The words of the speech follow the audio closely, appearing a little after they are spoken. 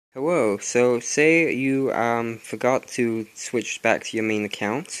Hello, so say you forgot to switch back to your main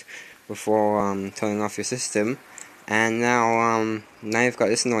account before turning off your system, and now you've got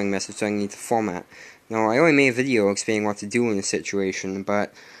this annoying message saying you need to format. Now I only made a video explaining what to do in this situation,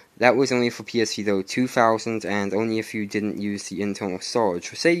 but that was only for PS Vita 2000 and only if you didn't use the internal storage.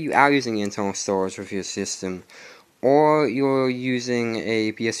 So say you are using the internal storage of your system, or you're using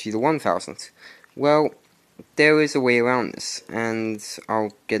a PS Vita 1000. Well, there is a way around this, and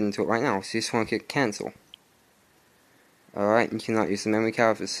I'll get into it right now. So you just want to click cancel. Alright, you cannot use the memory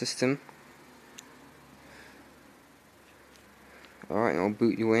card of the system. Alright, I'll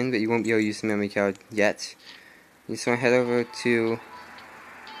boot you in, but you won't be able to use the memory card yet. You just want to head over to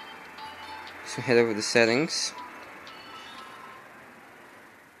settings.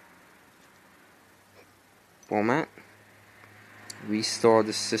 Format. Restore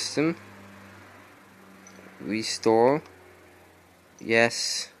the system. Restore.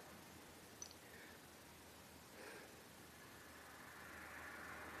 Yes.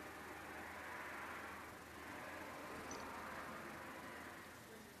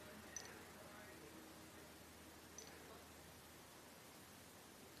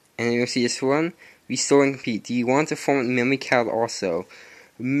 And you'll see this one, restore and complete. Do you want to format the memory card also?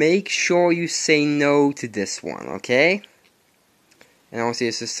 Make sure you say no to this one, okay? And I'll see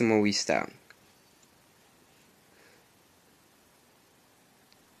the system will restart.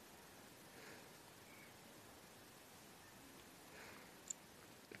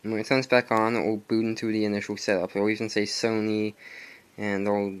 And when it turns back on, it will boot into the initial setup. It will even say Sony and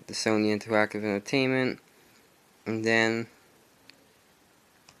all the Sony Interactive Entertainment. And then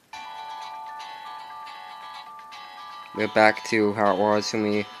we're back to how it was when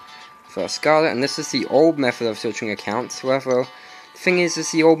we first got it. And this is the old method of searching accounts. However, the thing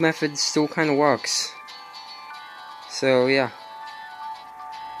is the old method still kind of works. So yeah.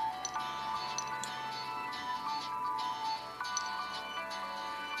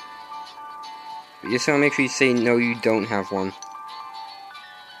 But you just want to make sure you say no, you don't have one.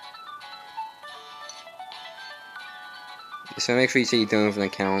 Just want to make sure you say you don't have an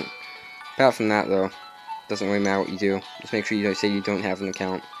account. Apart from that though, doesn't really matter what you do. Just make sure you don't say you don't have an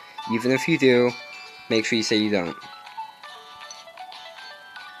account. Even if you do, make sure you say you don't.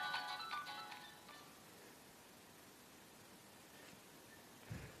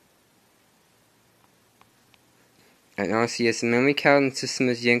 Right now, see as the memory card and system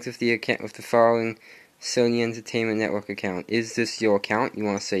is yanked with the account with the following Sony Entertainment Network account. Is this your account? You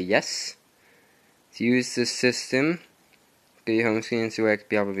want to say yes. To use this system, go to your home screen and select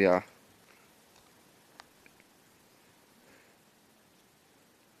blah blah blah.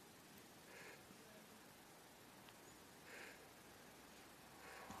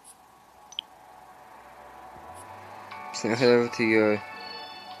 So now head over to your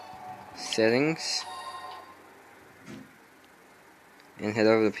settings and head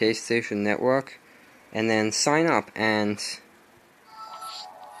over to PlayStation Network and then sign up and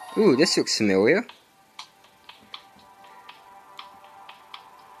ooh, this looks familiar.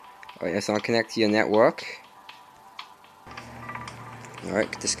 Alright, so I'll connect to your network.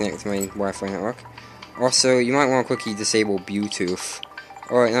 Alright, disconnect my Wi-Fi network. Also, you might want to quickly disable Bluetooth.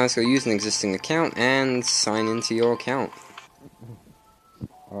 Alright, now let's go use an existing account and sign into your account.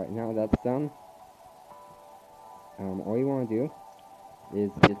 Alright, now that's done, all you want to do is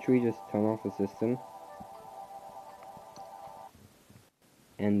literally just turn off the system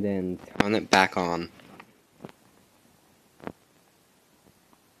and then turn it back on.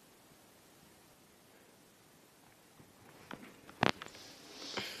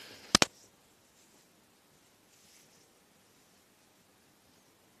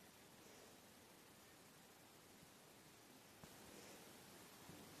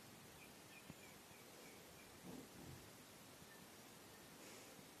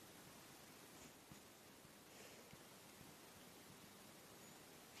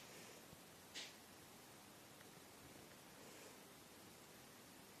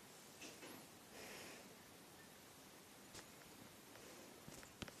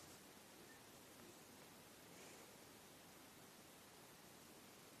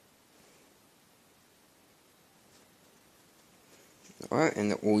 Alright,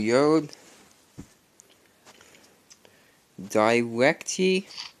 and it will load directly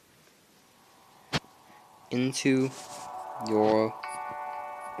into your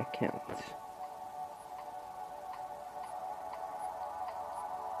account.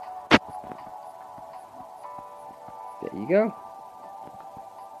 There you go.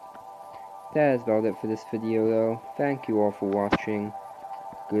 That is about it for this video though. Thank you all for watching.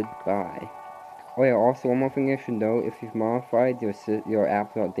 Goodbye. Oh yeah, also one more thing you should know, if you've modified your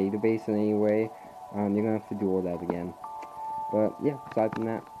app.database in any way, you're gonna have to do all that again. But yeah, aside from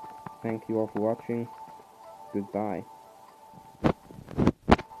that, thank you all for watching. Goodbye.